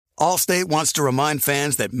Allstate wants to remind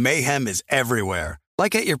fans that mayhem is everywhere,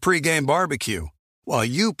 like at your pregame barbecue. While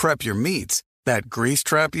you prep your meats, that grease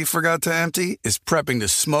trap you forgot to empty is prepping to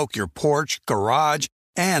smoke your porch, garage,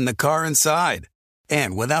 and the car inside.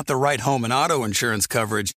 And without the right home and auto insurance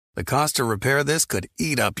coverage, the cost to repair this could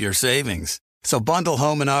eat up your savings. So bundle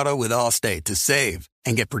home and auto with Allstate to save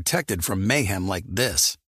and get protected from mayhem like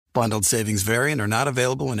this. Bundled savings vary and are not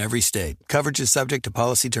available in every state. Coverage is subject to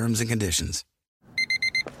policy terms and conditions.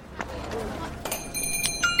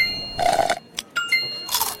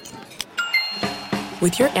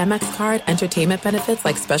 With your Amex card, entertainment benefits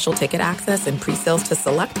like special ticket access and pre-sales to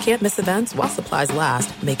select can't-miss events while supplies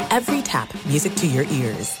last make every tap music to your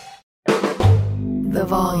ears. The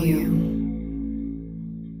Volume.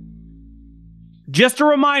 Just a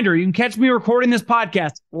reminder, you can catch me recording this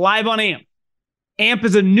podcast live on AMP. AMP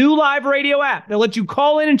is a new live radio app that lets you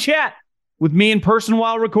call in and chat with me in person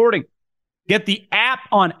while recording. Get the app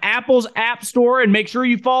on Apple's App Store and make sure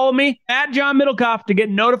you follow me at John Middlecoff to get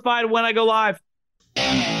notified when I go live.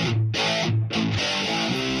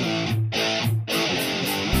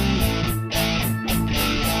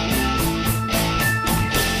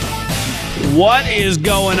 What is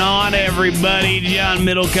going on, everybody? John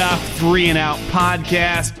Middlecoff, 3 and Out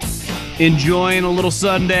podcast. Enjoying a little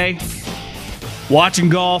Sunday, watching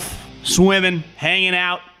golf, swimming, hanging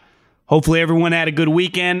out. Hopefully everyone had a good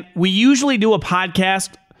weekend. We usually do a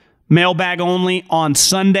podcast, mailbag only, on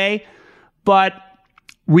Sunday, but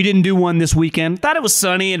we didn't do one this weekend. Thought it was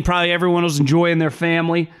sunny and probably everyone was enjoying their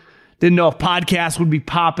family. Didn't know if podcasts would be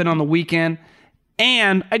popping on the weekend.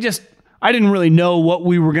 And I didn't really know what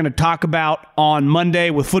we were going to talk about on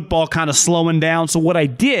Monday with football kind of slowing down. So what I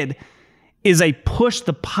did is I pushed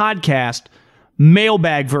the podcast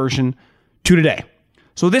mailbag version to today.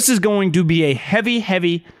 So this is going to be a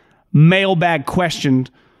heavy mailbag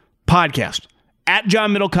questioned podcast. At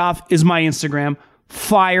John Middlecoff is my Instagram.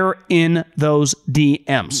 Fire in those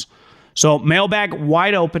DMs. So mailbag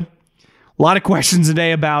wide open. A lot of questions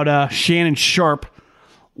today about Shannon Sharpe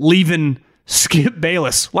leaving Skip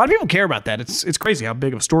Bayless. A lot of people care about that. It's crazy how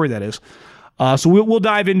big of a story that is. So we'll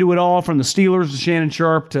dive into it all, from the Steelers to Shannon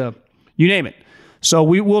Sharpe to you name it. So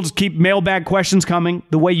we'll just keep mailbag questions coming.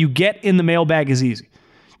 The way you get in the mailbag is easy.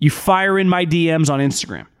 You fire in my DMs on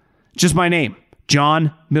Instagram. Just my name,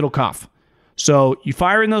 John Middlecoff. So you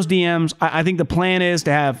fire in those DMs. I think the plan is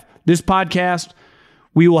to have this podcast.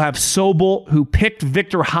 We will have Sobel, who picked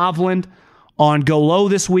Victor Hovland, on Go Low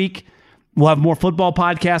this week. We'll have more football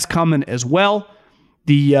podcasts coming as well.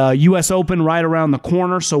 The U.S. Open right around the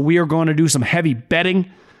corner, so we are going to do some heavy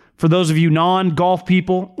betting. For those of you non-golf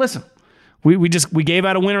people, listen, we gave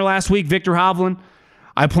out a winner last week, Victor Hovland.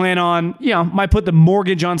 I plan on, might put the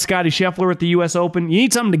mortgage on Scotty Scheffler at the U.S. Open. You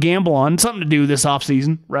need something to gamble on, something to do this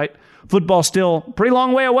offseason, right? Football's still a pretty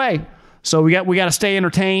long way away, so we got to stay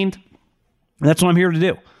entertained. That's what I'm here to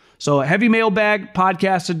do. So a heavy mailbag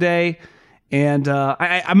podcast today, and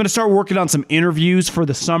I'm going to start working on some interviews for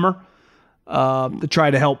the summer to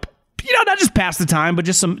try to help, not just pass the time, but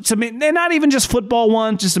just some, not even just football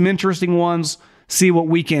ones, just some interesting ones. See what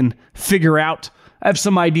we can figure out. I have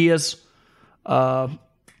some ideas. I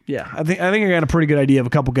think I got a pretty good idea of a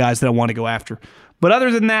couple guys that I want to go after. But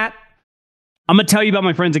other than that, I'm going to tell you about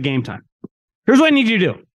my friends at Game Time. Here's what I need you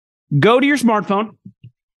to do. Go to your smartphone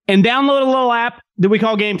and download a little app that we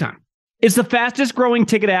call Game Time. It's the fastest growing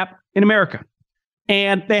ticket app in America.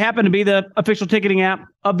 And they happen to be the official ticketing app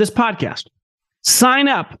of this podcast. Sign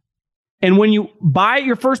up. And when you buy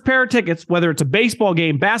your first pair of tickets, whether it's a baseball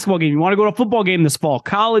game, basketball game, you want to go to a football game this fall,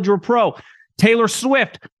 college or pro, Taylor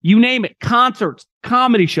Swift, you name it, concerts,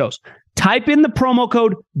 comedy shows, type in the promo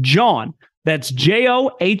code JOHN, that's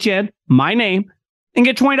JOHN, my name, and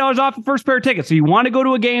get $20 off your first pair of tickets. So you want to go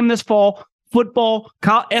to a game this fall, football,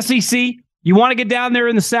 SEC, you want to get down there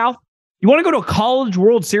in the South, you want to go to a College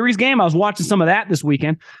World Series game? I was watching some of that this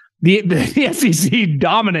weekend. The SEC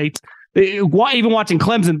dominates. Even watching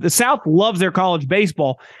Clemson, the South loves their college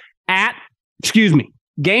baseball.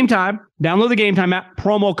 Game Time, download the Game Time app,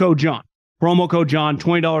 promo code John. Promo code John,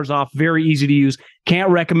 $20 off, very easy to use. Can't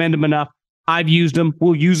recommend them enough. I've used them.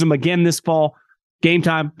 We'll use them again this fall. Game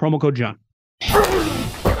Time, promo code John.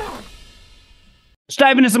 Let's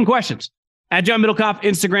dive into some questions. At John Middlecoff,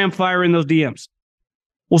 Instagram, fire in those DMs.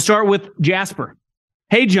 We'll start with Jasper.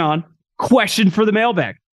 Hey, John, question for the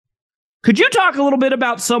mailbag. Could you talk a little bit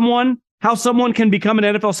about how someone can become an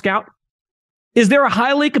NFL scout? Is there a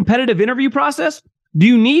highly competitive interview process? Do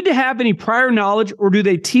you need to have any prior knowledge, or do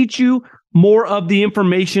they teach you more of the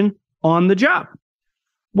information on the job?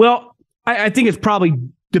 Well, I think it probably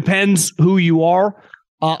depends who you are.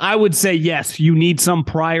 I would say, yes, you need some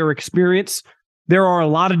prior experience. there are a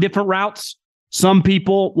lot of different routes. Some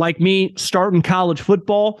people, like me, start in college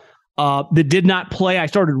football that did not play. I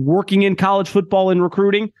started working in college football in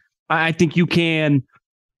recruiting. I think you can,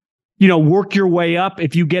 work your way up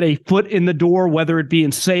if you get a foot in the door, whether it be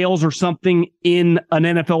in sales or something in an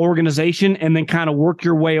NFL organization, and then kind of work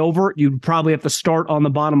your way over. You probably have to start on the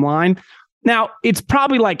bottom line. Now, it's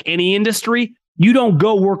probably like any industry. You don't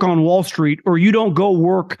go work on Wall Street, or you don't go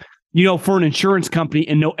work, for an insurance company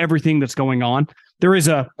and know everything that's going on. There is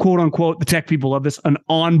a quote unquote, the tech people love this, an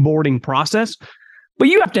onboarding process, but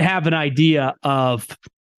you have to have an idea of,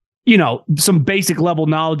 some basic level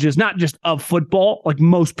knowledges, not just of football. Like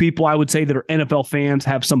most people, I would say, that are NFL fans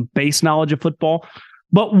have some base knowledge of football,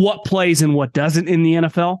 but what plays and what doesn't in the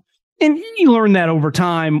NFL. And you learn that over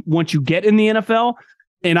time once you get in the NFL.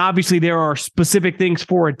 And obviously there are specific things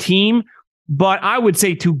for a team, but I would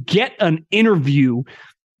say to get an interview,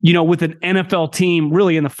 with an NFL team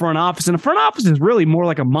really in the front office, and the front office is really more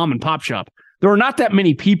like a mom and pop shop. There are not that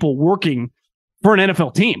many people working for an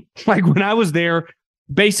NFL team. Like when I was there,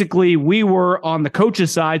 basically we were on the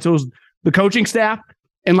coach's side. So it was the coaching staff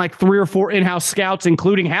and like 3 or 4 in-house scouts,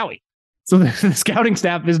 including Howie. So the scouting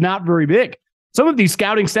staff is not very big. Some of these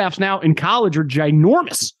scouting staffs now in college are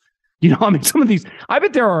ginormous. Some of these, I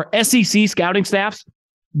bet there are SEC scouting staffs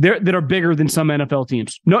that are bigger than some NFL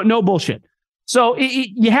teams. No bullshit. So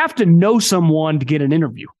you have to know someone to get an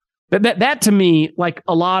interview. That to me, like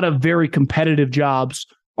a lot of very competitive jobs,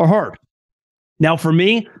 are hard. Now, for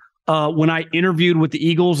me, when I interviewed with the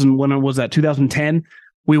Eagles, and when it was at 2010,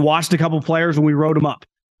 we watched a couple players and we wrote them up.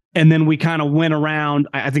 And then we kind of went around.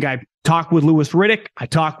 I think I talked with Louis Riddick. I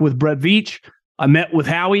talked with Brett Veach. I met with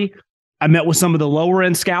Howie. I met with some of the lower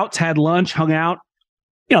end scouts, had lunch, hung out.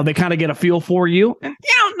 They kind of get a feel for you. And,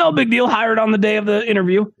 no big deal, hired on the day of the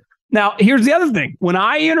interview. Now, here's the other thing. When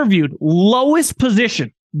I interviewed, lowest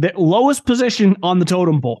position on the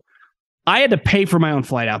totem pole, I had to pay for my own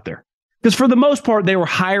flight out there. Because for the most part, they were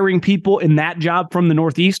hiring people in that job from the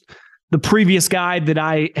Northeast. The previous guy that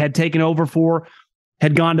I had taken over for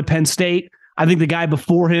had gone to Penn State. I think the guy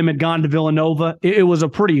before him had gone to Villanova. It was a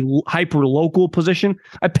pretty hyper-local position.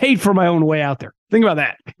 I paid for my own way out there. Think about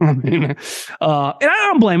that. And I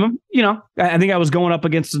don't blame him. I think I was going up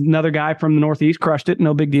against another guy from the Northeast, crushed it,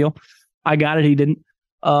 no big deal. I got it, he didn't.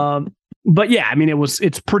 But yeah,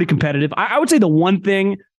 it's pretty competitive. I would say the one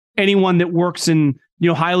thing, anyone that works in,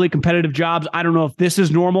 highly competitive jobs, I don't know if this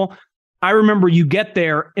is normal. I remember you get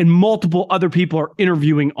there and multiple other people are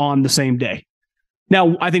interviewing on the same day.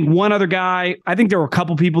 Now, I think one other guy, I think there were a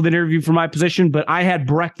couple people that interviewed for my position, but I had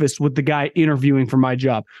breakfast with the guy interviewing for my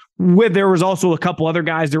job. There was also a couple other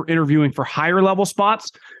guys that were interviewing for higher level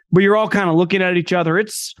spots, but you're all kind of looking at each other.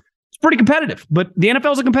 It's pretty competitive, but the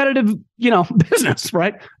NFL is a competitive, business,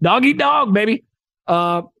 right? Dog eat dog, baby.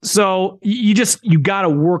 So you got to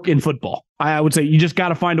work in football. I would say you just got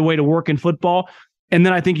to find a way to work in football. And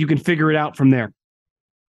then I think you can figure it out from there.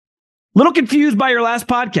 Little confused by your last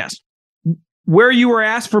podcast, where you were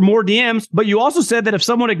asked for more DMs, but you also said that if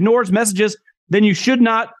someone ignores messages, then you should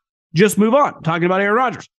not just move on. Talking about Aaron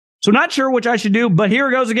Rodgers. So not sure which I should do, but here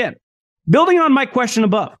it goes again. Building on my question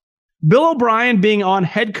above, Bill O'Brien being on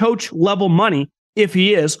head coach level money, if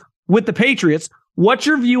he is, with the Patriots, what's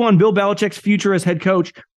your view on Bill Belichick's future as head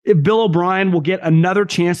coach if Bill O'Brien will get another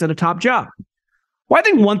chance at a top job? Well, I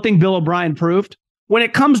think one thing Bill O'Brien proved, when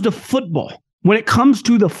it comes to football, when it comes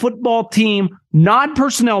to the football team, not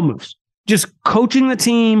personnel moves, just coaching the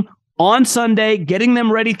team on Sunday, getting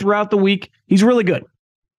them ready throughout the week, he's really good.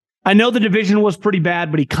 I know the division was pretty bad,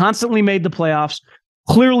 but he constantly made the playoffs,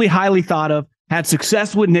 clearly highly thought of, had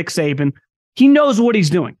success with Nick Saban. He knows what he's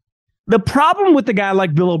doing. The problem with the guy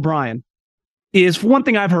like Bill O'Brien is, for one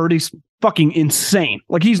thing I've heard, he's fucking insane.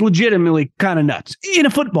 Like, he's legitimately kind of nuts, in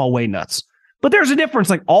a football way nuts. But there's a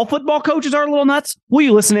difference. Like, all football coaches are a little nuts. Will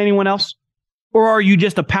you listen to anyone else? Or are you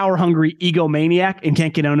just a power-hungry egomaniac and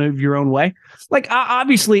can't get out of your own way? Like,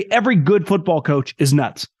 obviously, every good football coach is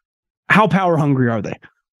nuts. How power-hungry are they?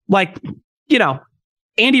 Like,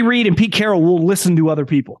 Andy Reid and Pete Carroll will listen to other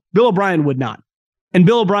people. Bill O'Brien would not. And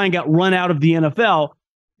Bill O'Brien got run out of the NFL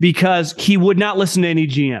because he would not listen to any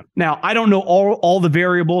GM. Now, I don't know all the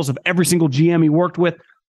variables of every single GM he worked with.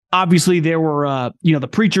 Obviously, there were, the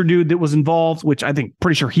preacher dude that was involved, which I think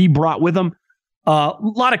pretty sure he brought with him. A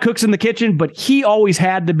lot of cooks in the kitchen, but he always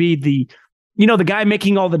had to be the guy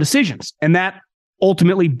making all the decisions. And that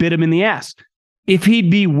ultimately bit him in the ass. If he'd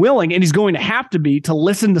be willing, and he's going to have to be, to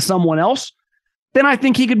listen to someone else, then I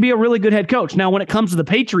think he could be a really good head coach. Now, when it comes to the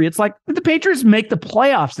Patriots, like, if the Patriots make the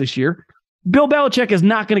playoffs this year, Bill Belichick is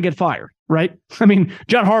not going to get fired, right? I mean,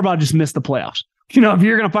 John Harbaugh just missed the playoffs. If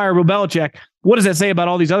you're going to fire Bill Belichick, what does that say about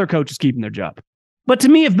all these other coaches keeping their job? But to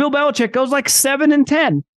me, if Bill Belichick goes like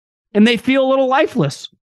 7-10 and they feel a little lifeless,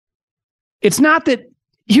 it's not that.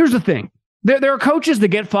 Here's the thing. There are coaches that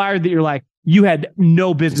get fired that you're like, you had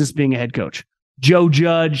no business being a head coach. Joe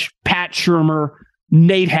Judge, Pat Shurmur,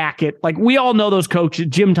 Nate Hackett. Like, we all know those coaches,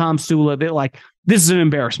 Jim Tom Sula, they're like, this is an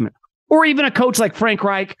embarrassment. Or even a coach like Frank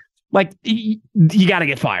Reich, like, you got to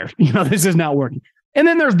get fired. This is not working. And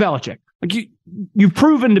then there's Belichick. Like, you've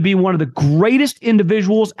proven to be one of the greatest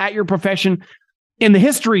individuals at your profession in the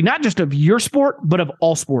history, not just of your sport, but of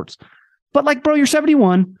all sports. But like, bro, you're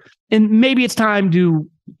 71, and maybe it's time to,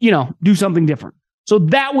 do something different. So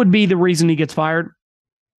that would be the reason he gets fired.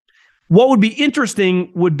 What would be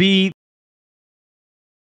interesting would be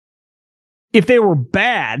if they were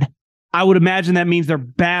bad. I would imagine that means they're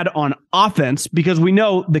bad on offense, because we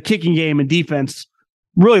know the kicking game and defense,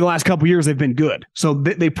 really the last couple of years, they've been good. So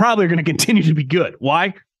they probably are going to continue to be good.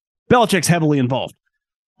 Why? Belichick's heavily involved.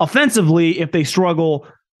 Offensively, if they struggle,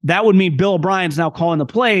 that would mean Bill O'Brien's now calling the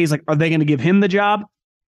plays. Like, are they going to give him the job?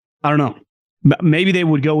 I don't know. Maybe they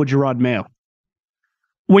would go with Gerard Mayo.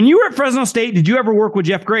 When you were at Fresno State, did you ever work with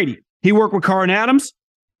Jeff Grady? He worked with Carson Adams.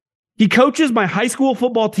 He coaches my high school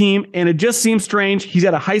football team, and it just seems strange he's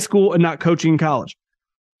at a high school and not coaching in college.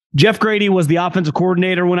 Jeff Grady was the offensive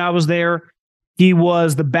coordinator when I was there. He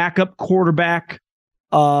was the backup quarterback,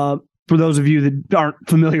 for those of you that aren't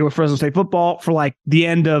familiar with Fresno State football, for like the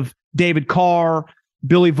end of David Carr,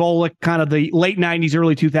 Billy Volek, kind of the late 90s,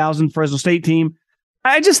 early 2000s Fresno State team.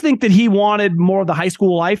 I just think that he wanted more of the high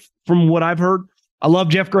school life from what I've heard. I love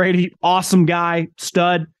Jeff Grady. Awesome guy,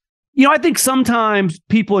 stud. I think sometimes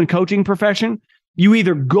people in coaching profession, you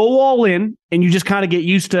either go all in and you just kind of get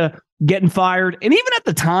used to getting fired. And even at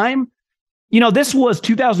the time, this was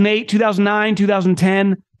 2008, 2009,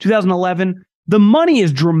 2010, 2011. The money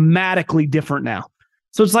is dramatically different now.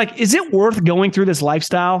 So it's like, is it worth going through this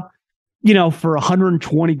lifestyle, for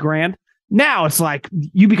 $120 grand? Now it's like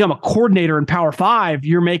you become a coordinator in Power 5,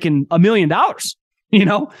 you're making $1 million.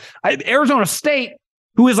 Arizona State,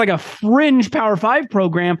 who is like a fringe Power 5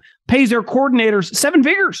 program, pays their coordinators 7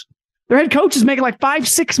 figures. Their head coach is making like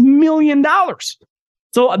 $5-6 million.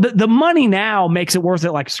 So the money now makes it worth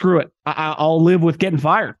it. Like, screw it. I'll live with getting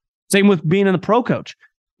fired. Same with being in the pro coach.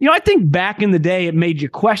 I think back in the day, it made you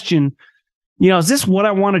question, is this what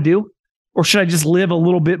I want to do? Or should I just live a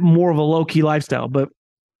little bit more of a low-key lifestyle? But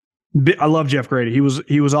I love Jeff Grady. He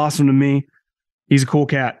was awesome to me. He's a cool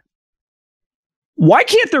cat. Why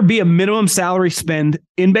can't there be a minimum salary spend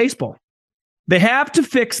in baseball? They have to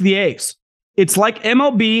fix the A's. It's like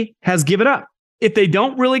MLB has given up. If they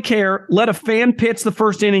don't really care, let a fan pitch the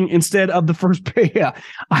first inning instead of the first pitch. Yeah.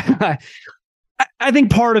 I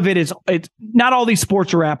think part of it is it's not all these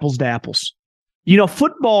sports are apples to apples.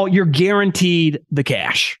 Football, you're guaranteed the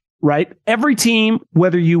cash, right? Every team,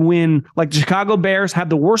 whether you win, like the Chicago Bears have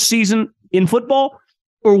the worst season in football,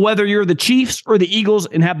 or whether you're the Chiefs or the Eagles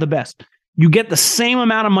and have the best, you get the same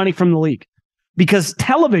amount of money from the league, because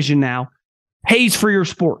television now pays for your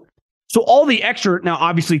sport. So all the extra, now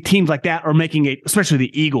obviously teams like that are making especially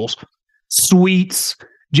the Eagles, suites.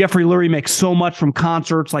 Jeffrey Lurie makes so much from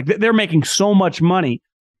concerts. Like, they're making so much money,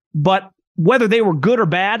 but whether they were good or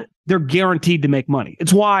bad, they're guaranteed to make money.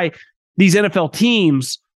 It's why these NFL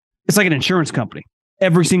teams, it's like an insurance company.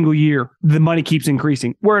 Every single year, the money keeps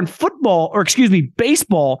increasing. Where in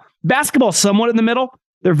baseball, basketball, somewhat in the middle.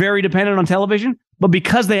 They're very dependent on television, but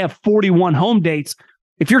because they have 41 home dates,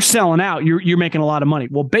 if you're selling out, you're making a lot of money.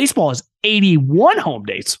 Well, baseball is 81 home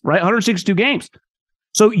dates, right? 162 games.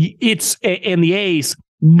 So and the A's,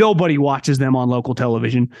 nobody watches them on local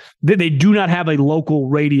television. They do not have a local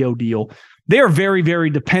radio deal. They are very,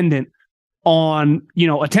 very dependent on,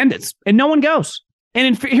 attendance, and no one goes.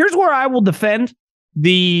 And here's where I will defend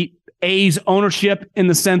the A's ownership, in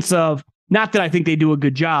the sense of, not that I think they do a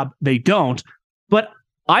good job. They don't. But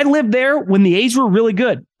I lived there when the A's were really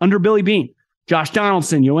good under Billy Beane, Josh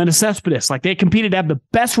Donaldson, Yoenis Cespedes. Like, they competed to have the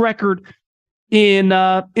best record in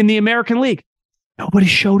the American League. Nobody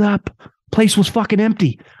showed up. Place was fucking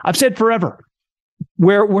empty. I've said forever.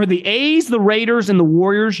 Where the A's, the Raiders, and the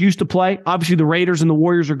Warriors used to play, obviously the Raiders and the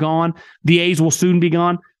Warriors are gone. The A's will soon be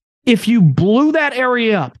gone. If you blew that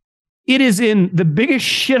area up, it is in the biggest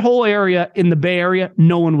shithole area in the Bay Area.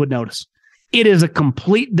 No one would notice. It is a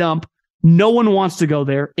complete dump. No one wants to go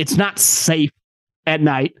there. It's not safe at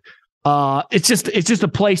night. It's just a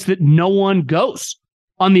place that no one goes.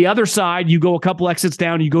 On the other side, you go a couple exits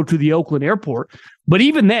down, you go to the Oakland airport. But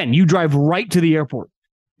even then, you drive right to the airport.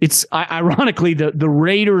 It's ironically, the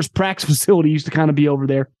Raiders practice facility used to kind of be over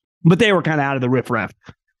there, but they were kind of out of the riffraff.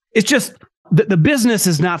 It's just the business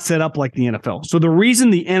is not set up like the NFL. So the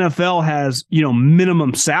reason the NFL has,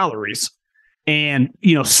 minimum salaries and,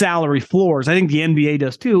 salary floors, I think the NBA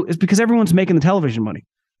does too, is because everyone's making the television money.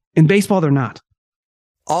 In baseball, they're not.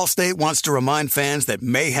 Allstate wants to remind fans that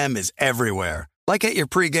mayhem is everywhere, like at your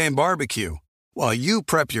pregame barbecue. While you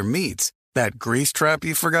prep your meats, that grease trap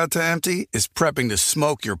you forgot to empty is prepping to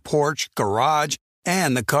smoke your porch, garage,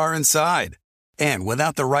 and the car inside. And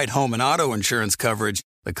without the right home and auto insurance coverage,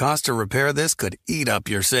 the cost to repair this could eat up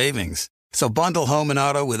your savings. So bundle home and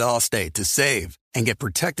auto with Allstate to save and get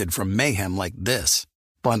protected from mayhem like this.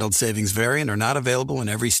 Bundled savings vary and are not available in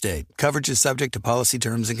every state. Coverage is subject to policy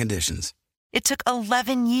terms and conditions. It took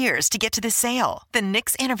 11 years to get to this sale. The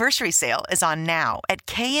Knix Anniversary Sale is on now at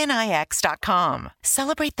knix.com.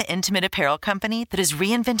 Celebrate the intimate apparel company that has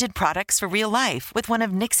reinvented products for real life with one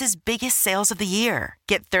of Knix's biggest sales of the year.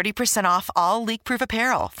 Get 30% off all leak-proof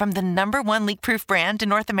apparel from the #1 leak-proof brand in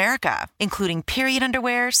North America, including period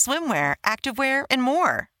underwear, swimwear, activewear, and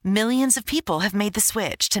more. Millions of people have made the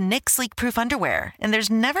switch to Knix leak-proof underwear, and there's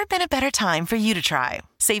never been a better time for you to try.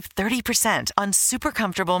 Save 30% on super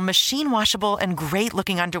comfortable, machine-washable, and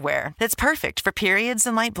great-looking underwear that's perfect for periods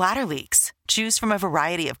and light bladder leaks. Choose from a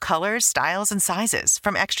variety of colors, styles, and sizes,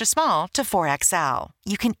 from extra small to 4XL.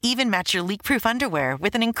 You can even match your leak-proof underwear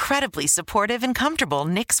with an incredibly supportive and comfortable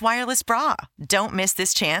Knix wireless bra. Don't miss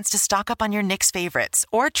this chance to stock up on your Knix favorites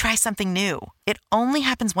or try something new. It only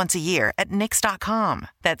happens once a year at Knix.com.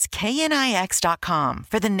 That's knix.com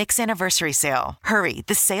for the Knix Anniversary Sale. Hurry,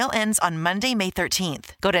 the sale ends on Monday, May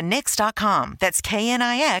 13th. Go to Knix.com. That's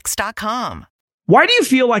knix.com. Why do you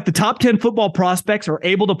feel like the top 10 football prospects are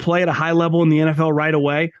able to play at a high level in the NFL right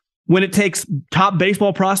away when it takes top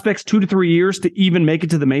baseball prospects 2 to 3 years to even make it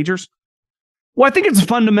to the majors? Well, I think it's a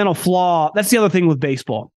fundamental flaw. That's the other thing with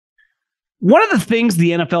baseball. One of the things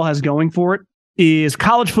the NFL has going for it is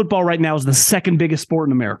college football right now is the second biggest sport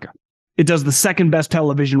in America. It does the second best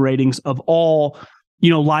television ratings of all,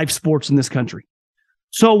 live sports in this country.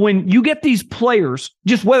 So when you get these players,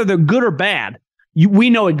 just whether they're good or bad, we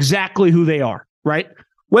know exactly who they are. Right?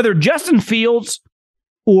 Whether Justin Fields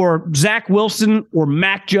or Zach Wilson or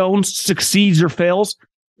Mac Jones succeeds or fails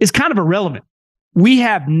is kind of irrelevant. We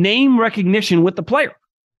have name recognition with the player.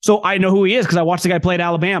 So I know who he is because I watched the guy play at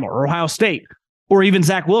Alabama or Ohio State, or even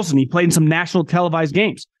Zach Wilson. He played in some national televised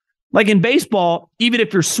games. Like in baseball, even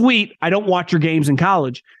if you're sweet, I don't watch your games in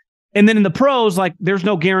college. And then in the pros, there's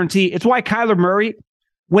no guarantee. It's why Kyler Murray,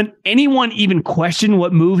 when anyone even questioned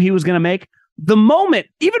what move he was going to make, the moment,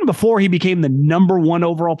 even before he became the #1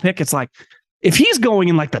 overall pick, it's like, if he's going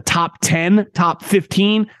in the top 10, top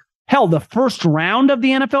 15, hell, the first round of the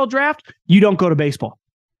NFL draft, you don't go to baseball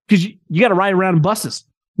because you got to ride around in buses.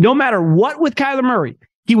 No matter what with Kyler Murray,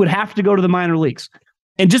 he would have to go to the minor leagues.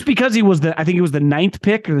 And just because he was I think he was the 9th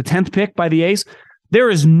pick or the 10th pick by the A's,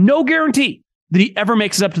 there is no guarantee that he ever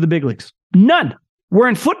makes it up to the big leagues. None. Where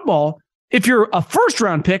in football, if you're a first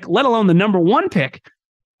round pick, let alone the #1 pick,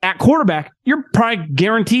 at quarterback, you're probably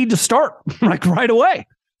guaranteed to start right away.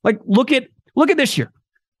 Look at this year.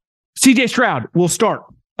 CJ Stroud will start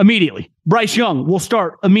immediately. Bryce Young will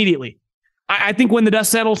start immediately. I think when the dust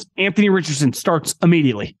settles, Anthony Richardson starts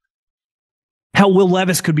immediately. Hell, Will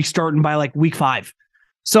Levis could be starting by week 5.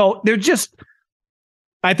 So they're just,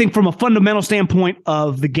 I think from a fundamental standpoint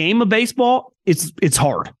of the game of baseball, it's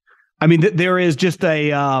hard. I mean, there is just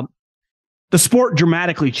the sport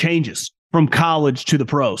dramatically changes from college to the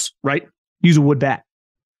pros, right? Use a wood bat.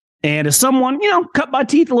 And as someone, cut my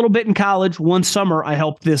teeth a little bit in college, one summer I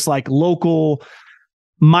helped this local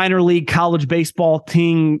minor league college baseball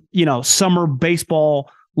team, summer baseball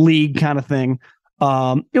league kind of thing.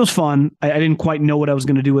 It was fun. I didn't quite know what I was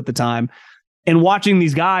going to do at the time. And watching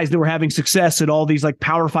these guys that were having success at all these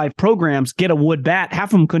Power 5 programs get a wood bat,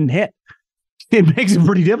 half of them couldn't hit. It makes it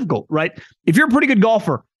pretty difficult, right? If you're a pretty good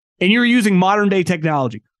golfer and you're using modern day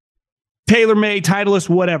technology, TaylorMade, Titleist,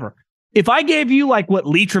 whatever. If I gave you what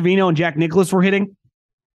Lee Trevino and Jack Nicklaus were hitting,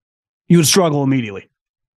 you would struggle immediately.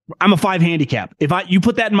 I'm a 5 handicap. If you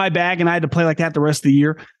put that in my bag and I had to play like that the rest of the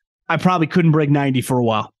year, I probably couldn't break 90 for a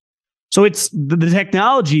while. So it's the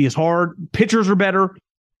technology is hard. Pitchers are better.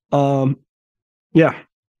 Yeah.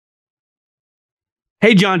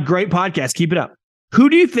 Hey, John, great podcast. Keep it up. Who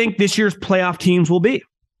do you think this year's playoff teams will be?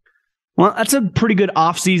 Well, that's a pretty good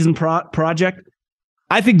off-season project.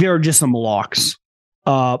 I think there are just some locks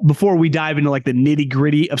before we dive into the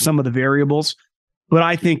nitty-gritty of some of the variables. But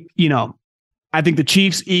I think, I think the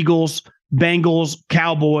Chiefs, Eagles, Bengals,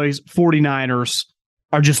 Cowboys, 49ers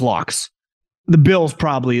are just locks. The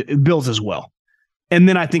Bills as well. And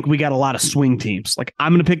then I think we got a lot of swing teams.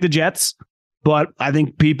 I'm going to pick the Jets, but I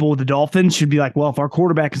think people with the Dolphins should be well, if our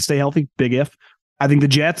quarterback can stay healthy, big if. I think the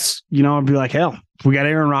Jets, I'd be hell, if we got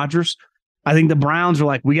Aaron Rodgers. I think the Browns are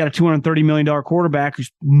like, we got a $230 million quarterback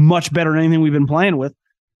who's much better than anything we've been playing with.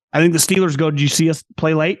 I think the Steelers go, did you see us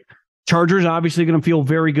play late? Chargers obviously going to feel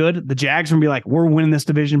very good. The Jags are going to be like, we're winning this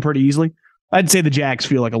division pretty easily. I'd say the Jags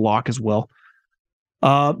feel like a lock as well.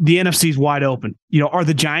 The NFC is wide open. Are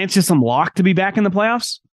the Giants just some lock to be back in the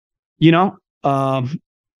playoffs?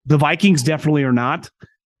 The Vikings definitely are not.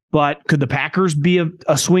 But could the Packers be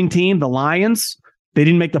a swing team? The Lions, they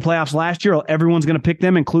didn't make the playoffs last year. Everyone's going to pick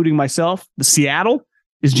them, including myself. The Seattle,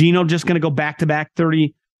 is Geno just going to go back-to-back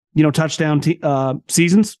 30, touchdown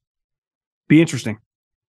seasons? Be interesting.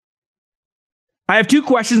 I have 2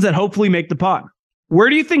 questions that hopefully make the pod. Where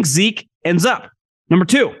do you think Zeke ends up? Number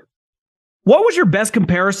 2, what was your best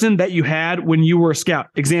comparison that you had when you were a scout?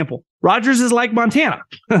 Example, Rodgers is like Montana.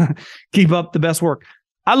 Keep up the best work.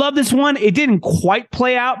 I love this one. It didn't quite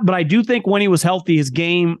play out, but I do think when he was healthy, his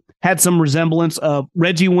game had some resemblance of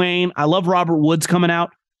Reggie Wayne. I love Robert Woods coming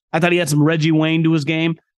out. I thought he had some Reggie Wayne to his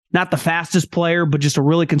game. Not the fastest player, but just a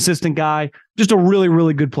really consistent guy. Just a really,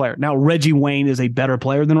 really good player. Now, Reggie Wayne is a better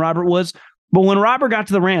player than Robert Woods, but when Robert got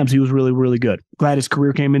to the Rams, he was really, really good. Glad his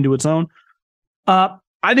career came into its own.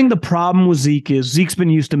 I think the problem with Zeke is Zeke's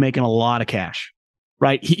been used to making a lot of cash,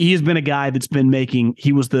 right? He has been a guy that's been making,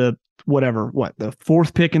 he was the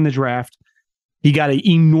 4th pick in the draft. He got an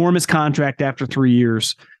enormous contract after 3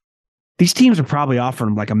 years. These teams are probably offering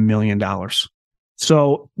him like $1 million.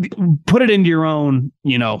 So put it into your own,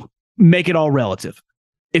 make it all relative.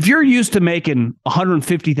 If you're used to making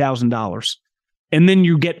 $150,000 and then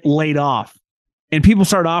you get laid off and people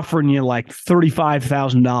start offering you like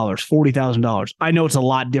 $35,000, $40,000, I know it's a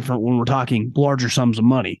lot different when we're talking larger sums of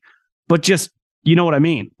money, but just, you know what I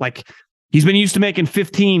mean? Like, he's been used to making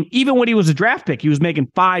 15, even when he was a draft pick, he was making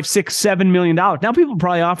 $5, $6, $7 million. Now people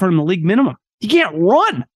probably offer him the league minimum. He can't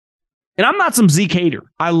run. And I'm not some Zeke hater.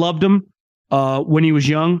 I loved him when he was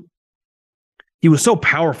young. He was so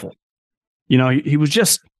powerful. He was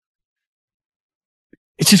just,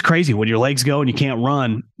 it's just crazy when your legs go and you can't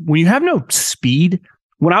run. When you have no speed.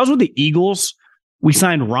 When I was with the Eagles, we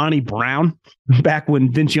signed Ronnie Brown back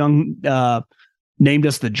when Vince Young named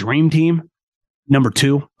us the Dream Team. Number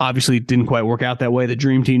 2, obviously it didn't quite work out that way. The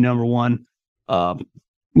Dream Team number 1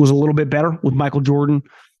 was a little bit better with Michael Jordan,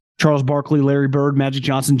 Charles Barkley, Larry Bird, Magic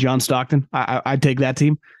Johnson, John Stockton. I'd take that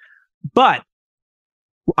team. But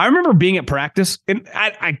I remember being at practice, and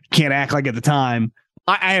I can't act like at the time.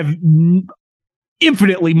 I have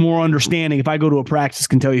infinitely more understanding if I go to a practice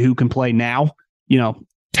can tell you who can play now,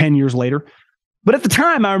 10 years later. But at the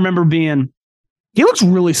time, I remember he looks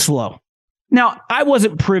really slow. Now, I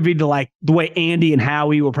wasn't privy to like the way Andy and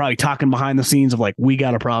Howie were probably talking behind the scenes of like, we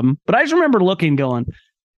got a problem. But I just remember looking going,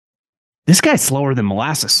 this guy's slower than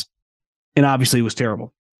molasses. And obviously it was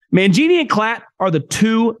terrible. Mangini and Klatt are the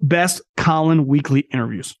 2 best Colin Weekly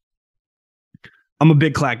interviews. I'm a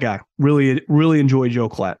big Klatt guy. Really, really enjoy Joe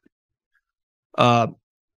Klatt.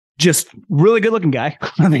 Just really good looking guy.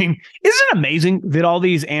 I mean, isn't it amazing that all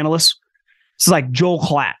these analysts, it's like Joel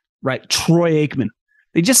Klatt, right? Troy Aikman.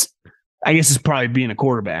 They just, I guess it's probably being a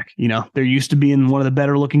quarterback. They're used to being one of the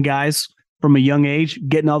better looking guys from a young age,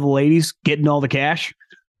 getting all the ladies, getting all the cash.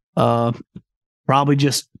 Probably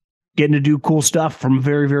just getting to do cool stuff from a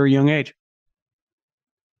very, very young age.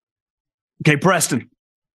 Okay, Preston.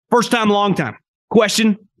 First time, long time.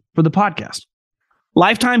 Question for the podcast.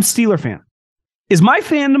 Lifetime Steeler fan. Is my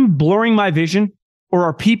fandom blurring my vision, or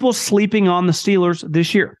are people sleeping on the Steelers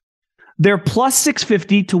this year? They're plus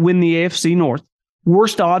 650 to win the AFC North.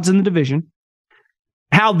 Worst odds in the division.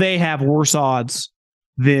 How they have worse odds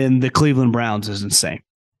than the Cleveland Browns is insane.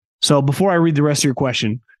 So before I read the rest of your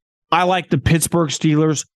question, I like the Pittsburgh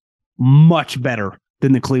Steelers much better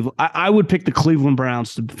than the Cleveland. I would pick the Cleveland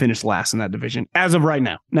Browns to finish last in that division as of right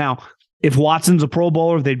now. Now, if Watson's a Pro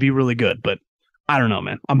Bowler, they'd be really good, but I don't know,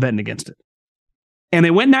 man. I'm betting against it. And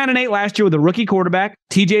they went 9-8 last year with a rookie quarterback,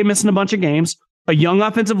 TJ missing a bunch of games, a young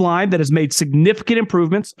offensive line that has made significant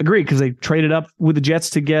improvements. Agreed, because they traded up with the Jets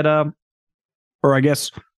to get, or I guess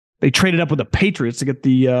they traded up with the Patriots to get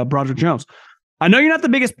the Broderick Jones. I know you're not the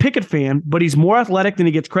biggest Pickett fan, but he's more athletic than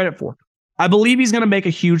he gets credit for. I believe he's going to make a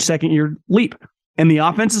huge second-year leap, and the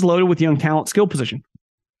offense is loaded with young talent, skill position.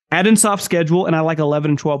 Add in soft schedule, and I like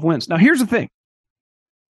 11 and 12 wins. Now, here's the thing.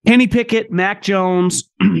 Kenny Pickett, Mac Jones,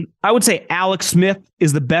 I would say Alex Smith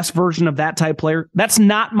is the best version of that type player. That's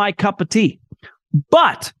not my cup of tea.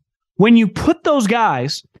 But when you put those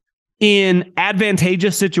guys in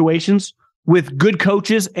advantageous situations with good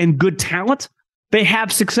coaches and good talent, they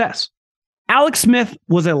have success. Alex Smith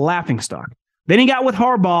was a laughingstock. Then he got with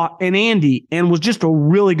Harbaugh and Andy and was just a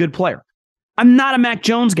really good player. I'm not a Mac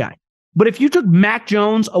Jones guy. But if you took Mac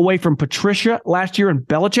Jones away from Patricia last year and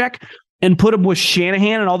Belichick, and put him with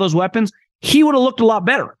Shanahan and all those weapons, he would have looked a lot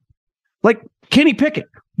better. Like Kenny Pickett.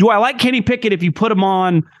 Do I like Kenny Pickett if you put him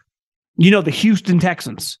on, the Houston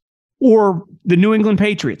Texans or the New England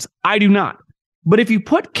Patriots? I do not. But if you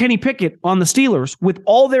put Kenny Pickett on the Steelers with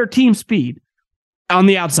all their team speed on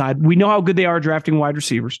the outside, we know how good they are drafting wide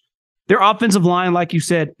receivers. Their offensive line, like you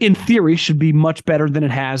said, in theory, should be much better than it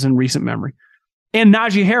has in recent memory. And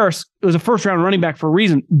Najee Harris was a first-round running back for a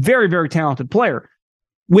reason. Very, very talented player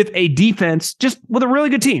with a defense, just with a really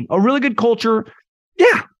good team, a really good culture.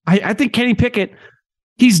 Yeah, I think Kenny Pickett,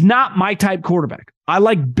 he's not my type quarterback. I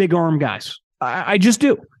like big arm guys. I just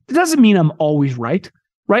do. It doesn't mean I'm always right?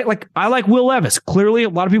 Like, I like Will Levis. Clearly, a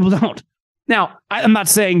lot of people don't. Now, I'm not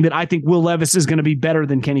saying that I think Will Levis is going to be better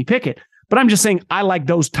than Kenny Pickett, but I'm just saying I like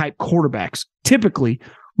those type quarterbacks typically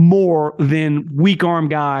more than weak arm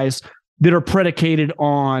guys that are predicated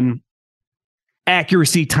on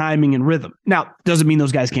accuracy, timing, and rhythm. Now, doesn't mean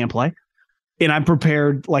those guys can't play. And I'm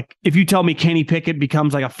prepared. Like, if you tell me Kenny Pickett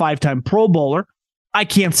becomes like a 5-time Pro Bowler, I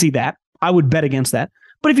can't see that. I would bet against that.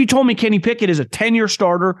 But if you told me Kenny Pickett is a 10-year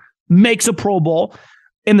starter, makes a Pro Bowl,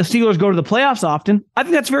 and the Steelers go to the playoffs often, I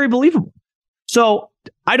think that's very believable. So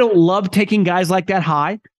I don't love taking guys like that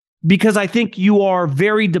high because I think you are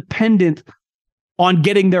very dependent on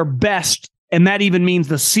getting their best, and that even means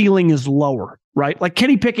the ceiling is lower, right? Like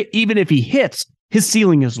Kenny Pickett, even if he hits, his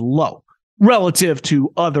ceiling is low relative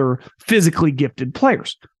to other physically gifted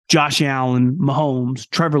players. Josh Allen, Mahomes,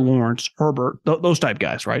 Trevor Lawrence, Herbert, those type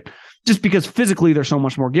guys, right? Just because physically they're so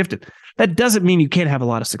much more gifted. That doesn't mean you can't have a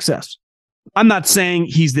lot of success. I'm not saying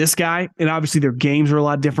he's this guy, and obviously their games are a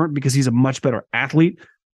lot different because he's a much better athlete.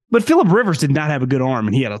 But Phillip Rivers did not have a good arm,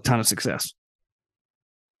 and he had a ton of success.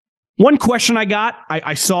 One question I got,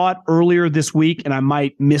 I saw it earlier this week, and I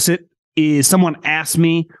might miss it, is someone asked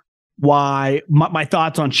me why my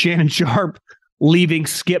thoughts on Shannon Sharpe leaving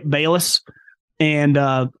Skip Bayless and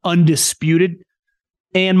Undisputed.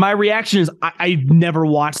 And my reaction is I never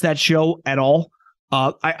watched that show at all.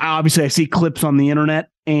 I see clips on the internet,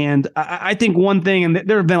 and I think one thing, and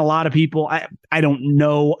there have been a lot of people, I don't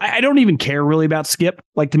know. I don't even care really about Skip.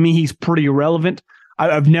 Like, to me, he's pretty irrelevant.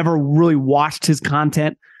 I've never really watched his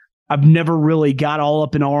content. I've never really got all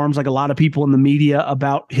up in arms like a lot of people in the media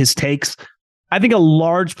about his takes. I think a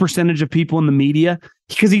large percentage of people in the media,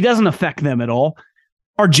 because he doesn't affect them at all,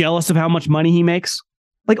 are jealous of how much money he makes.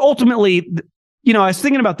 Like, ultimately, I was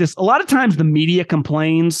thinking about this. A lot of times the media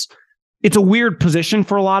complains. It's a weird position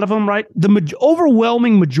for a lot of them, right? The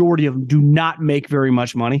overwhelming majority of them do not make very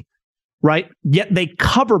much money, right? Yet they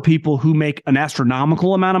cover people who make an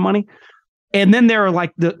astronomical amount of money. And then there are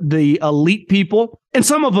like the elite people, and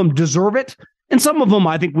some of them deserve it. And some of them,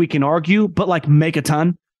 I think we can argue, but like make a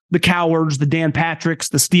ton. The Cowards, the Dan Patricks,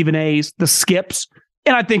 the Stephen A's, the Skips.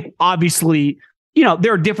 And I think obviously,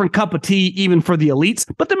 they're a different cup of tea even for the elites.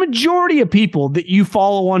 But the majority of people that you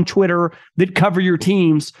follow on Twitter that cover your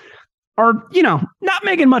teams are, not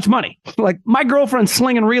making much money. Like, my girlfriend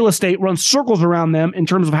slinging real estate runs circles around them in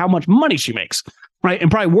terms of how much money she makes, right?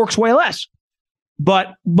 And probably works way less.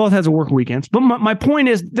 But both has a work weekends. But my point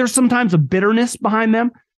is, there's sometimes a bitterness behind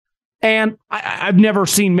them. And I've never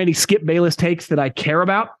seen many Skip Bayless takes that I care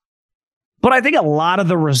about. But I think a lot of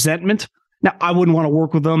the resentment, now I wouldn't want to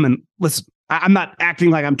work with them. And listen, I'm not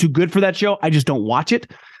acting like I'm too good for that show. I just don't watch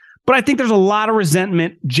it. But I think there's a lot of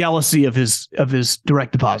resentment, jealousy of his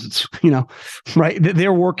direct deposits, right?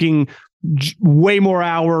 They're working way more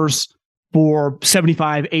hours for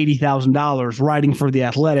 $75,000, $80,000 writing for The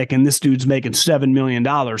Athletic, and this dude's making $7 million.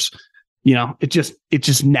 It's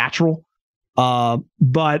just natural.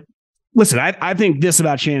 But listen, I think this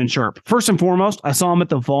about Shannon Sharpe. First and foremost, I saw him at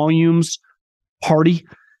the Volumes party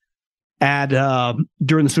during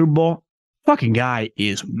the Super Bowl. Fucking guy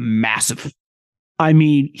is massive. I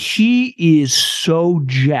mean, he is so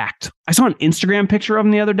jacked. I saw an Instagram picture of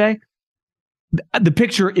him the other day. The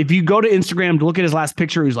picture, if you go to Instagram to look at his last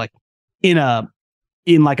picture, he's like in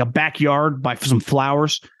like a backyard by some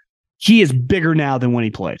flowers. He is bigger now than when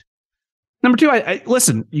he played. Number two, I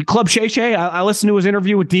listen, you Club Shay Shay. I listened to his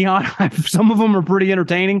interview with Dion. Some of them are pretty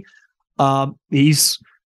entertaining. He's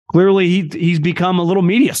become a little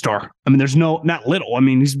media star. I mean, there's not little. I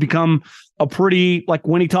mean, he's become a pretty, like,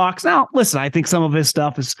 when he talks. Now, listen, I think some of his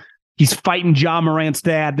stuff is he's fighting Ja Morant's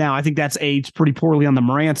dad now. I think that's aged pretty poorly on the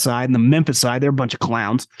Morant side and the Memphis side. They're a bunch of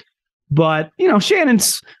clowns. But,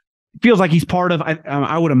 Shannon's feels like he's part of,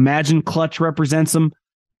 I would imagine Clutch represents him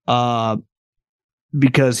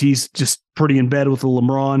because he's just pretty in bed with the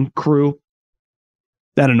LeBron crew.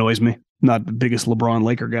 That annoys me. Not the biggest LeBron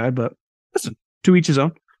Laker guy, but listen, to each his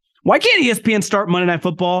own. Why can't ESPN start Monday Night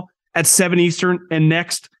Football at 7 Eastern and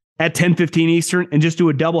next at 10:15 Eastern and just do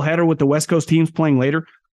a doubleheader with the West Coast teams playing later.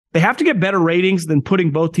 They have to get better ratings than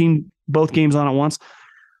putting both games on at once.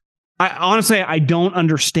 I don't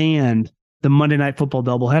understand the Monday Night Football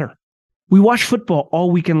doubleheader. We watch football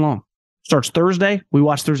all weekend long. Starts Thursday, we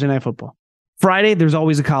watch Thursday Night Football. Friday, there's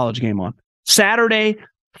always a college game on. Saturday,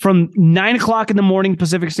 from 9 o'clock in the morning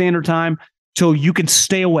Pacific Standard Time till you can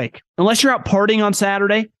stay awake. Unless you're out partying on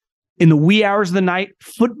Saturday, in the wee hours of the night,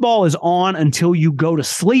 football is on until you go to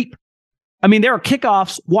sleep. I mean, there are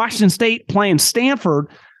kickoffs, Washington State playing Stanford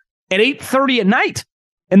at 8:30 at night.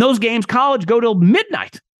 And those games, college, go till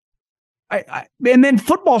midnight. And then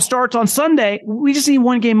football starts on Sunday. We just need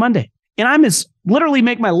one game Monday. And I'm literally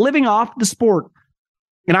make my living off the sport.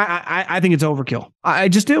 And I think it's overkill. I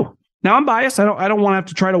just do. Now, I'm biased. I don't want to have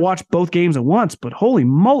to try to watch both games at once, but holy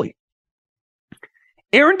moly.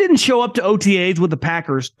 Aaron didn't show up to OTAs with the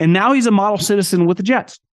Packers, and now he's a model citizen with the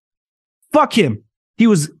Jets. Fuck him. He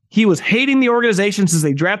was hating the organization since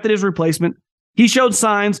they drafted his replacement. He showed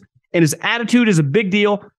signs, and his attitude is a big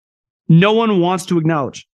deal no one wants to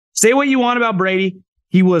acknowledge. Say what you want about Brady.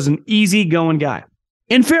 He was an easygoing guy.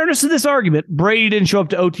 In fairness to this argument, Brady didn't show up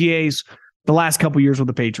to OTAs the last couple years with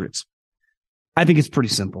the Patriots. I think it's pretty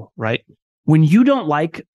simple, right? When you don't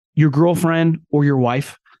like your girlfriend or your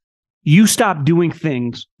wife, you stop doing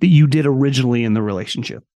things that you did originally in the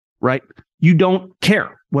relationship, right? You don't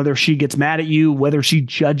care whether she gets mad at you, whether she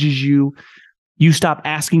judges you. You stop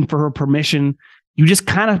asking for her permission. You just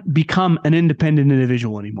kind of become an independent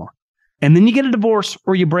individual anymore. And then you get a divorce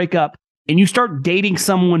or you break up and you start dating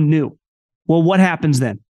someone new. Well, what happens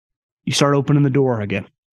then? You start opening the door again.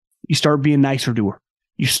 You start being nicer to her.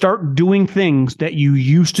 You start doing things that you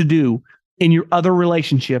used to do in your other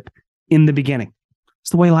relationship in the beginning.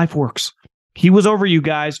 It's the way life works. He was over you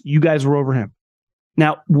guys. You guys were over him.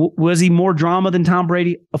 Now, was he more drama than Tom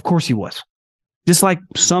Brady? Of course he was. Just like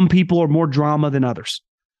some people are more drama than others.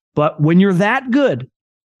 But when you're that good,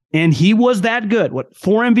 and he was that good,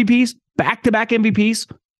 4 MVPs, back-to-back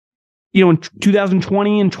MVPs, in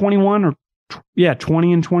 2020 and 21, or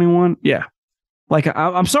 20 and 21. Yeah.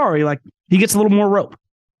 I'm sorry, he gets a little more rope.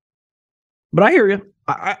 But I hear you.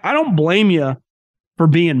 I don't blame you for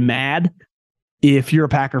being mad if you're a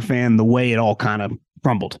Packer fan, the way it all kind of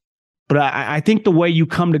crumbled. But I think the way you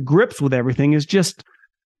come to grips with everything is just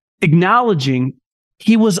acknowledging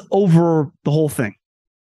he was over the whole thing.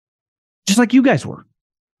 Just like you guys were.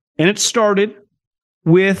 And it started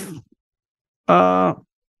with, with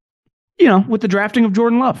the drafting of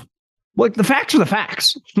Jordan Love. The facts are the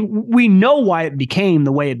facts. We know why it became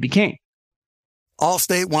the way it became.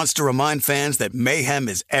 Allstate wants to remind fans that mayhem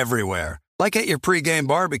is everywhere, like at your pregame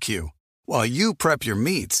barbecue. While you prep your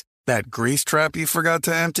meats, that grease trap you forgot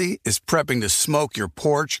to empty is prepping to smoke your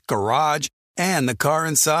porch, garage, and the car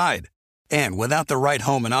inside. And without the right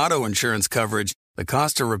home and auto insurance coverage, the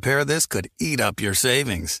cost to repair this could eat up your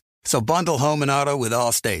savings. So bundle home and auto with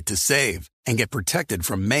Allstate to save and get protected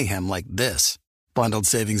from mayhem like this. Bundled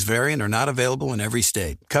savings vary and are not available in every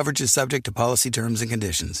state. Coverage is subject to policy terms and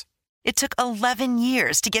conditions. It took 11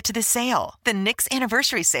 years to get to this sale. The Knix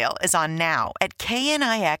Anniversary Sale is on now at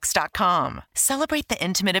knix.com. Celebrate the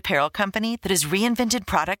intimate apparel company that has reinvented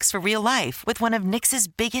products for real life with one of Knix's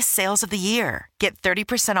biggest sales of the year. Get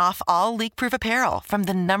 30% off all leak-proof apparel from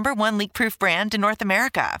the #1 leak-proof brand in North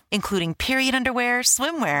America, including period underwear,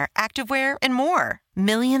 swimwear, activewear, and more.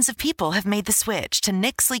 Millions of people have made the switch to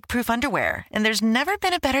Knix leak-proof underwear, and there's never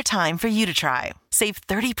been a better time for you to try. Save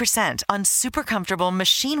 30% on super comfortable,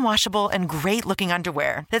 machine-washable, and great-looking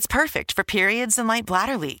underwear that's perfect for periods and light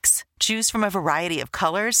bladder leaks. Choose from a variety of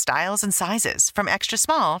colors, styles, and sizes, from extra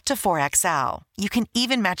small to 4XL. You can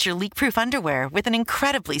even match your leak-proof underwear with an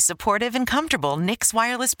incredibly supportive and comfortable Knix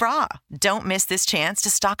wireless bra. Don't miss this chance to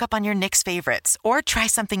stock up on your Knix favorites or try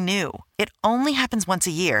something new. It only happens once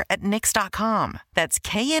a year at Knix.com. That's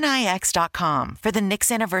KNIX.com for the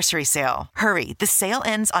Knix Anniversary Sale. Hurry, the sale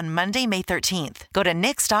ends on Monday, May 13th. Go to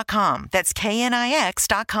Knix.com. That's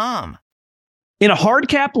KNIX.com. In a hard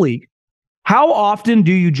cap league, how often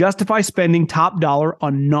do you justify spending top dollar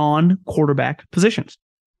on non-quarterback positions?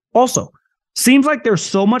 Also, seems like there's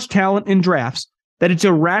so much talent in drafts that it's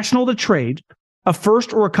irrational to trade a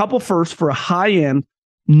first or a couple firsts for a high-end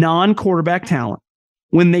non-quarterback talent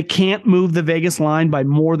when they can't move the Vegas line by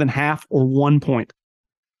more than half or 1 point.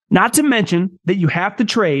 Not to mention that you have to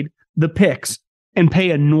trade the picks and pay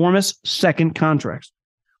enormous second contracts.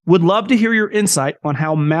 Would love to hear your insight on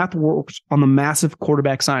how math works on the massive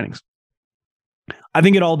quarterback signings. I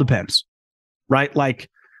think it all depends, right?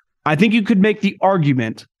 I think you could make the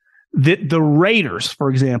argument that the Raiders, for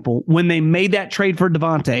example, when they made that trade for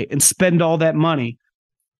Devontae and spend all that money,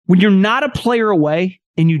 when you're not a player away,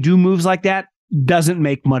 and you do moves like that, doesn't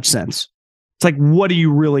make much sense. It's like, what are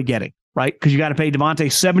you really getting, right? Because you got to pay Devontae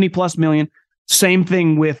 $70+ million. Same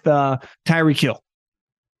thing with Tyreek Hill.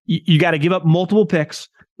 You got to give up multiple picks.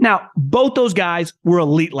 Now, both those guys were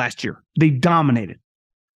elite last year. They dominated.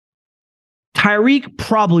 Tyreek,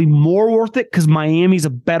 probably more worth it because Miami's a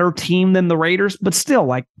better team than the Raiders, but still,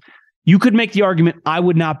 like, you could make the argument I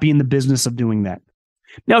would not be in the business of doing that.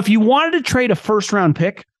 Now, if you wanted to trade a first-round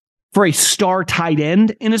pick for a star tight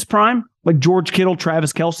end in his prime, like George Kittle,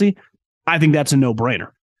 Travis Kelce, I think that's a no-brainer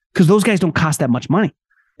because those guys don't cost that much money.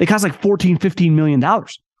 They cost like $14-15 million. Or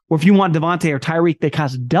if you want Devontae or Tyreek, they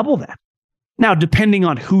cost double that. Now, depending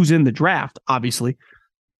on who's in the draft, obviously,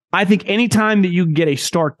 I think anytime that you can get a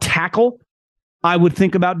star tackle, I would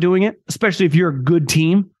think about doing it, especially if you're a good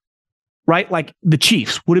team, right? Like the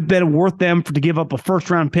Chiefs. Would it have been worth them to give up a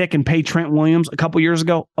first-round pick and pay Trent Williams a couple years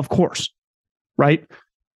ago? Of course, right?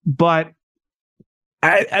 But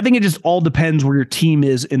I think it just all depends where your team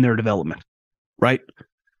is in their development, right?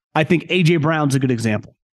 I think A.J. Brown's a good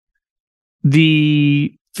example.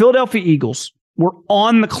 The Philadelphia Eagles were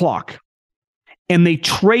on the clock, and they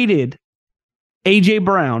traded A.J.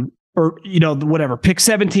 Brown, or, whatever, pick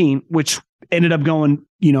 17, which ended up going,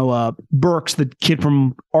 Burks, the kid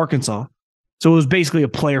from Arkansas. So it was basically a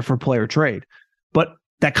player-for-player trade. But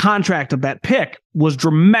that contract of that pick was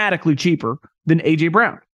dramatically cheaper than A.J.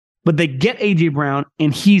 Brown. But they get A.J. Brown,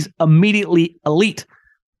 and he's immediately elite.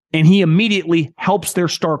 And he immediately helps their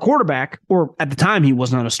star quarterback, or at the time he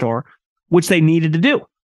was not a star, which they needed to do.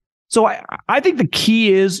 So I think the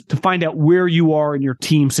key is to find out where you are in your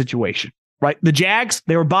team situation, right? The Jags,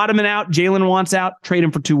 they were bottoming out. Jalen wants out. Trade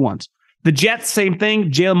him for 2 ones. The Jets, same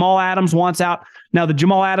thing. Jamal Adams wants out. Now, the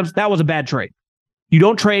Jamal Adams, that was a bad trade. You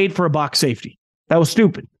don't trade for a box safety. That was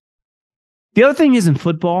stupid. The other thing is in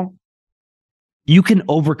football, you can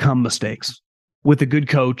overcome mistakes with a good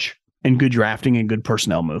coach and good drafting and good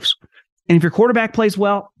personnel moves. And if your quarterback plays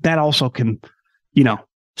well, that also can,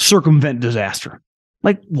 circumvent disaster.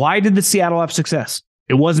 Like, why did the Seattle have success?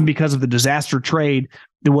 It wasn't because of the disaster trade.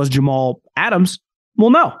 It was Jamal Adams. Well,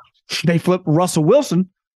 no. They flipped Russell Wilson,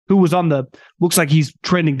 who was looks like he's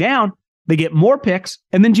trending down. They get more picks.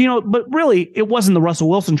 And then Geno, but really, it wasn't the Russell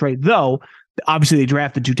Wilson trade, though. Obviously, they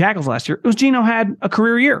drafted 2 tackles last year. It was Geno had a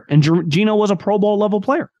career year, and Geno was a Pro Bowl level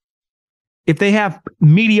player. If they have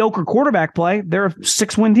mediocre quarterback play, they're a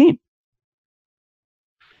 6-win team.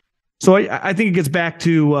 So I think it gets back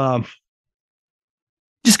to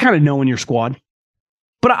just kind of knowing your squad.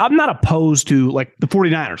 But I'm not opposed to, like, the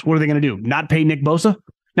 49ers. What are they going to do? Not pay Nick Bosa?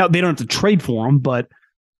 Now, they don't have to trade for him, but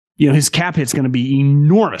his cap hit's going to be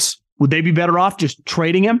enormous. Would they be better off just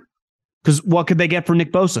trading him? Because what could they get for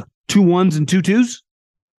Nick Bosa? 2 1s and 2 2s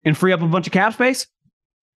and free up a bunch of cap space?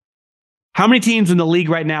 How many teams in the league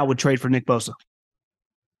right now would trade for Nick Bosa?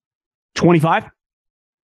 25?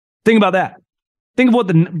 Think about that. Think of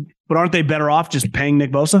but aren't they better off just paying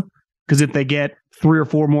Nick Bosa? Because if they get 3 or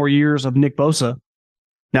 4 more years of Nick Bosa,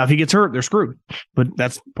 now if he gets hurt, they're screwed. But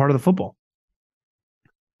that's part of the football.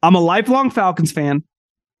 I'm a lifelong Falcons fan.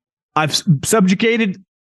 I've subjected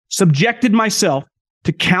myself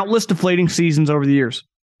to countless deflating seasons over the years.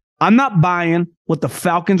 I'm not buying what the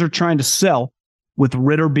Falcons are trying to sell with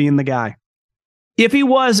Ritter being the guy. If he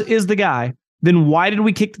is the guy, then why did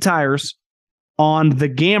we kick the tires on the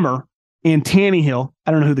Gammer and Tannehill?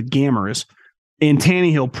 I don't know who the Gammer is. And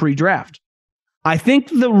Tannehill pre-draft. I think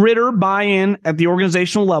the Ritter buy-in at the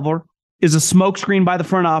organizational level is a smokescreen by the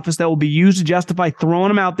front office that will be used to justify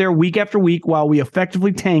throwing him out there week after week while we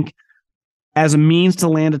effectively tank as a means to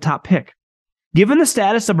land a top pick. Given the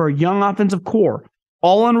status of our young offensive core,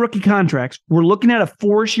 all on rookie contracts, we're looking at a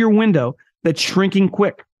 4-year window that's shrinking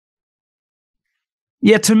quick.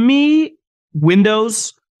 Yeah, to me,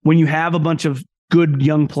 windows, when you have a bunch of good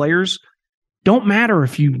young players, don't matter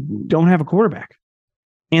if you don't have a quarterback.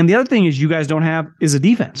 And the other thing is you guys don't have is a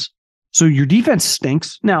defense. So your defense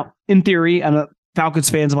stinks. Now, in theory, and Falcons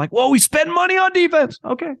fans are like, well, we spend money on defense.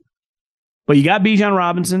 Okay. But you got Bijan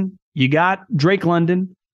Robinson. You got Drake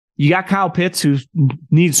London. You got Kyle Pitts, who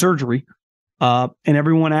needs surgery. And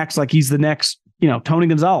everyone acts like he's the next, Tony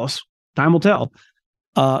Gonzalez. Time will tell.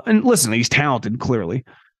 And listen, he's talented, clearly.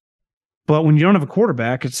 But when you don't have a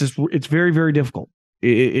quarterback, it's very, very difficult.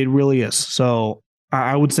 It really is. So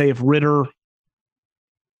I would say if Ritter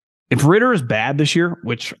is bad this year,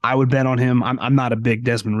 which I would bet on him, I'm not a big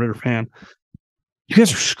Desmond Ritter fan. You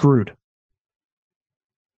guys are screwed.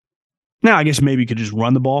 Now, I guess maybe you could just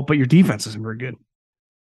run the ball, but your defense isn't very good.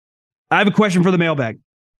 I have a question for the mailbag.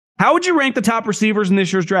 How would you rank the top receivers in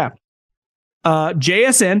this year's draft?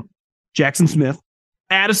 JSN, Jackson Smith,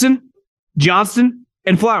 Addison, Johnston,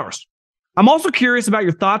 and Flowers. I'm also curious about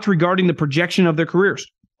your thoughts regarding the projection of their careers.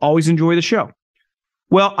 Always enjoy the show.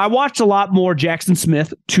 Well, I watched a lot more Jackson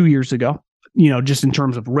Smith 2 years ago, just in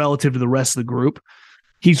terms of relative to the rest of the group.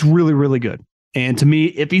 He's really, really good. And to me,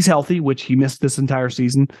 if he's healthy, which he missed this entire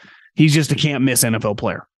season, he's just a can't miss NFL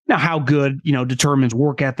player. Now, how good, determines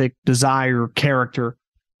work ethic, desire, character,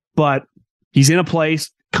 but he's in a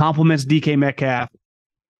place, compliments DK Metcalf.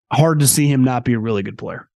 Hard to see him not be a really good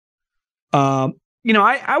player. I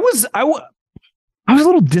was a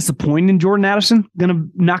little disappointed in Jordan Addison.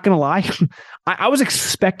 Not gonna lie, I was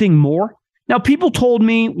expecting more. Now, people told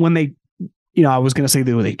me when they, I was gonna say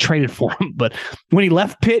they traded for him, but when he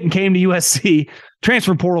left Pitt and came to USC,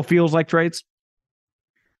 transfer portal feels like trades.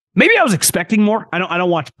 Maybe I was expecting more. I don't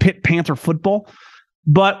watch Pitt Panther football,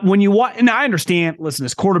 but when you watch, and I understand. Listen,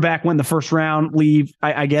 this quarterback went in the first round, leave.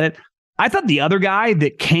 I get it. I thought the other guy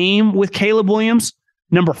that came with Caleb Williams,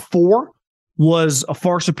 number 4, was a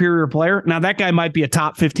far superior player. Now, that guy might be a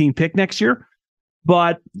top 15 pick next year,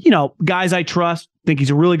 but, guys I trust, think he's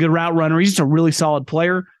a really good route runner. He's just a really solid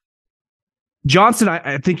player. Johnson,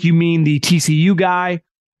 I think you mean the TCU guy.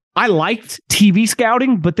 I liked TV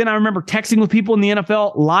scouting, but then I remember texting with people in the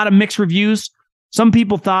NFL, a lot of mixed reviews. Some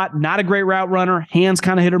people thought not a great route runner, hands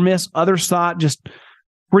kind of hit or miss. Others thought just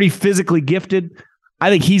pretty physically gifted. I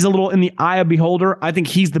think he's a little in the eye of beholder. I think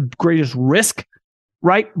he's the greatest risk,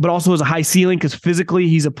 right? But also has a high ceiling because physically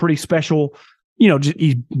he's a pretty special,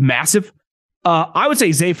 he's massive. I would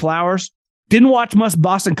say Zay Flowers. Didn't watch much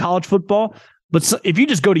Boston College football, but if you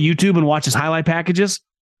just go to YouTube and watch his highlight packages,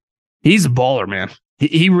 he's a baller, man.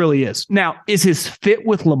 He really is. Now, is his fit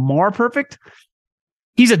with Lamar perfect?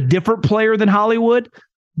 He's a different player than Hollywood,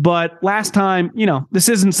 but last time, this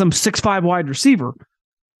isn't some 6'5" wide receiver.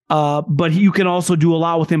 But you can also do a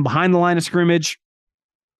lot with him behind the line of scrimmage,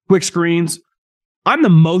 quick screens. I'm the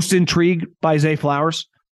most intrigued by Zay Flowers.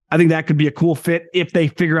 I think that could be a cool fit if they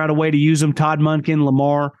figure out a way to use him. Todd Monken,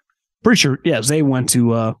 Lamar. Pretty sure, Zay went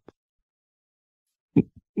to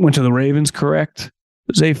the Ravens, correct?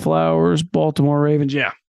 Zay Flowers, Baltimore Ravens,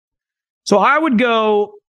 yeah. So I would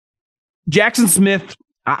go Jackson Smith.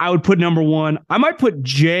 I would put number 1. I might put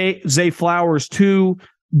Zay Flowers 2,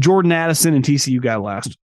 Jordan Addison, and TCU guy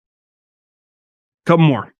last. Couple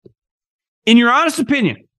more. In your honest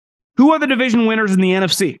opinion, who are the division winners in the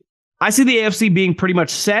NFC? I see the AFC being pretty much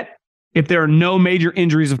set if there are no major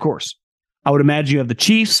injuries, of course. I would imagine you have the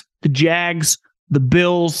Chiefs, the Jags, the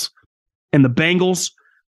Bills, and the Bengals.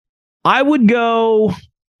 I would go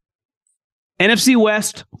NFC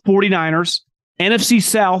West, 49ers, NFC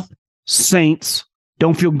South, Saints.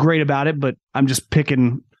 Don't feel great about it, but I'm just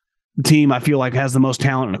picking the team I feel like has the most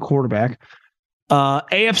talent in a quarterback.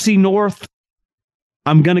 AFC North,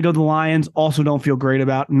 I'm going to go the Lions. Also don't feel great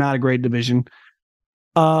about. Not a great division.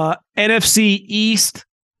 NFC East,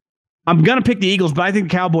 I'm going to pick the Eagles, but I think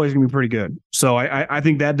the Cowboys are going to be pretty good. So I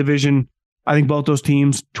think that division, I think both those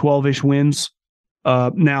teams, 12-ish wins.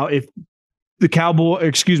 Now, if the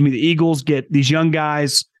Eagles get these young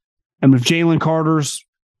guys, and if Jalen Carter's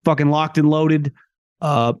fucking locked and loaded,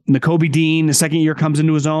 Nakobe Dean, the second year comes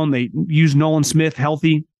into his own, they use Nolan Smith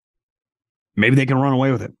healthy, maybe they can run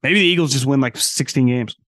away with it. Maybe the Eagles just win like 16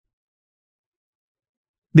 games.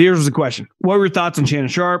 Here's the question. What were your thoughts on Shannon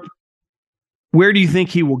Sharpe? Where do you think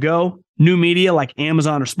he will go? New media like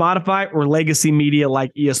Amazon or Spotify, or legacy media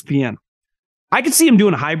like ESPN? I could see him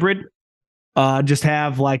doing a hybrid. Just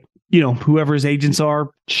have whoever his agents are,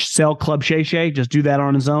 sell Club Shay Shay, just do that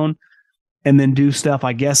on his own, and then do stuff,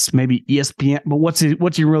 I guess, maybe ESPN. But what's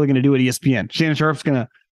he really going to do at ESPN? Shannon Sharpe's going to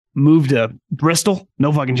move to Bristol?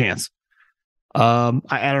 No fucking chance. I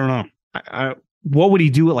don't know. What would he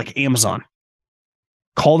do at Amazon?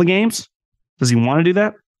 Call the games? Does he want to do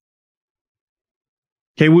that?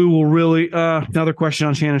 Okay, we will really... another question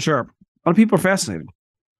on Shannon Sharpe. A lot of people are fascinated.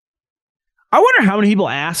 I wonder how many people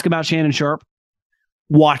ask about Shannon Sharpe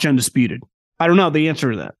watch Undisputed. I don't know the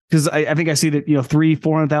answer to that, because I think I see that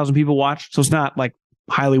 300,000-400,000 people watch, so it's not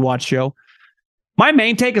highly watched show. My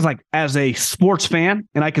main take is as a sports fan,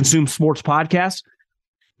 and I consume sports podcasts,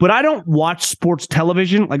 but I don't watch sports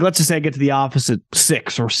television. Let's just say I get to the office at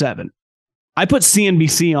 6 or 7. I put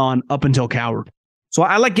CNBC on up until Coward. So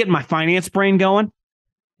I like getting my finance brain going,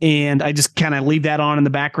 and I just kind of leave that on in the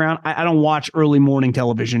background. I don't watch early morning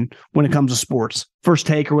television when it comes to sports. First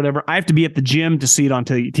Take or whatever. I have to be at the gym to see it on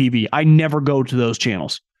TV. I never go to those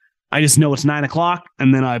channels. I just know it's 9 o'clock,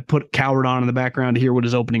 and then I put Coward on in the background to hear what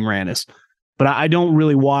his opening rant is. But I don't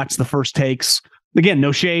really watch the First Takes. Again,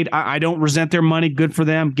 no shade. I don't resent their money. Good for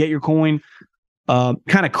them. Get your coin.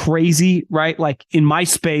 Kind of crazy, right? In my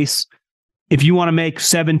space, if you want to make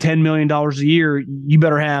 $7-10 million a year, you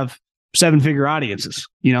better have seven-figure audiences.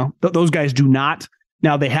 Those guys do not.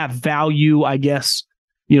 Now they have value, I guess.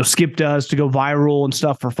 Skip does to go viral and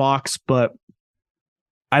stuff for Fox, but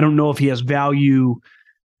I don't know if he has value,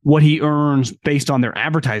 what he earns based on their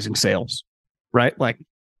advertising sales, right?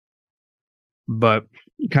 But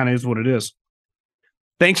it kind of is what it is.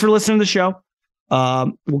 Thanks for listening to the show.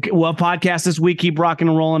 We'll have podcasts this week. Keep rocking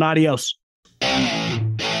and rolling. Adios.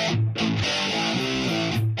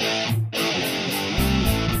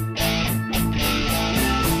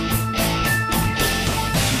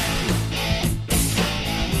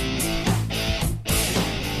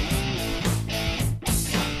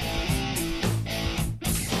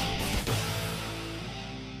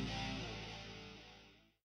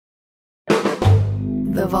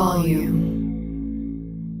 The volume.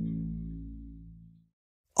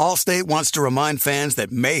 Allstate wants to remind fans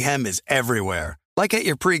that mayhem is everywhere, like at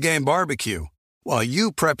your pregame barbecue. While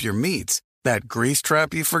you prep your meats, that grease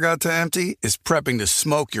trap you forgot to empty is prepping to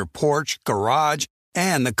smoke your porch, garage,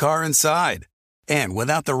 and the car inside. And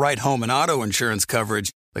without the right home and auto insurance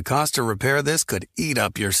coverage, the cost to repair this could eat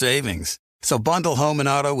up your savings. So bundle home and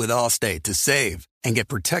auto with Allstate to save and get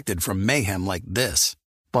protected from mayhem like this.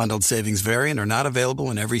 Bundled savings vary and are not available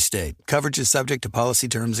in every state. Coverage is subject to policy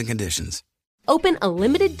terms and conditions. Open a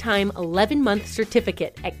limited-time 11-month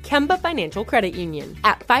certificate at Kemba Financial Credit Union.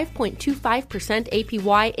 At 5.25%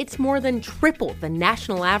 APY, it's more than triple the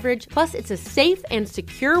national average, plus it's a safe and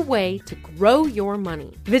secure way to grow your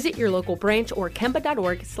money. Visit your local branch or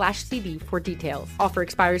kemba.org/CD for details. Offer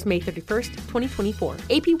expires May 31st, 2024.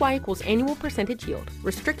 APY equals annual percentage yield.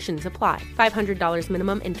 Restrictions apply. $500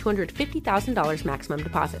 minimum and $250,000 maximum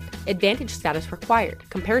deposit. Advantage status required.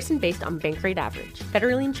 Comparison based on bank rate average.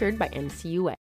 Federally insured by NCUA.